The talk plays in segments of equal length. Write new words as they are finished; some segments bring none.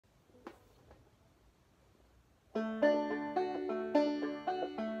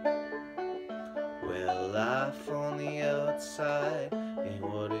Well, life on the outside ain't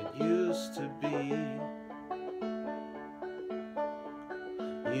what it used to be.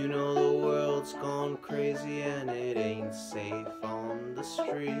 You know the world's gone crazy and it ain't safe on the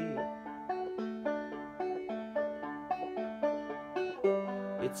street.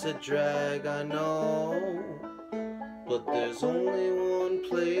 It's a drag, I know, but there's only one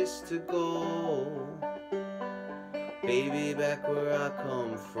place to go. Baby, back where I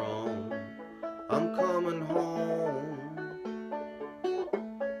come from, I'm coming home.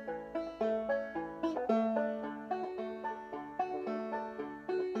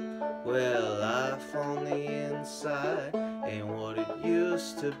 Well, life on the inside ain't what it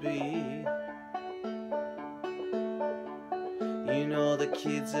used to be. You know the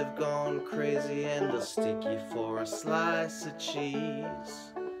kids have gone crazy and they'll stick you for a slice of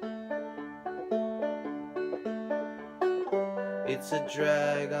cheese. It's a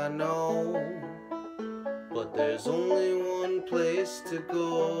drag, I know, but there's only one place to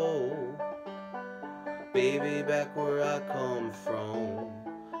go. Baby, back where I come from,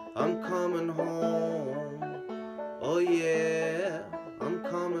 I'm coming home. Oh yeah, I'm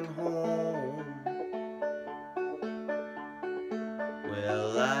coming home. Well,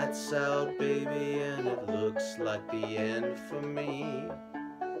 lights out, baby, and it looks like the end for me.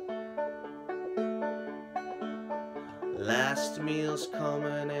 Last meal's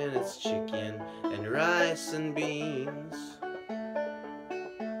coming and it's chicken and rice and beans.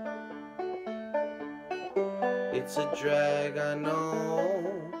 It's a drag, I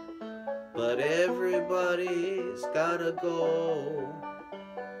know, but everybody's gotta go.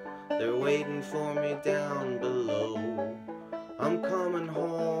 They're waiting for me down below. I'm coming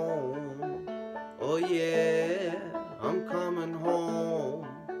home. Oh yeah, I'm coming home.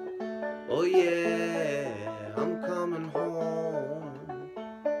 Oh yeah.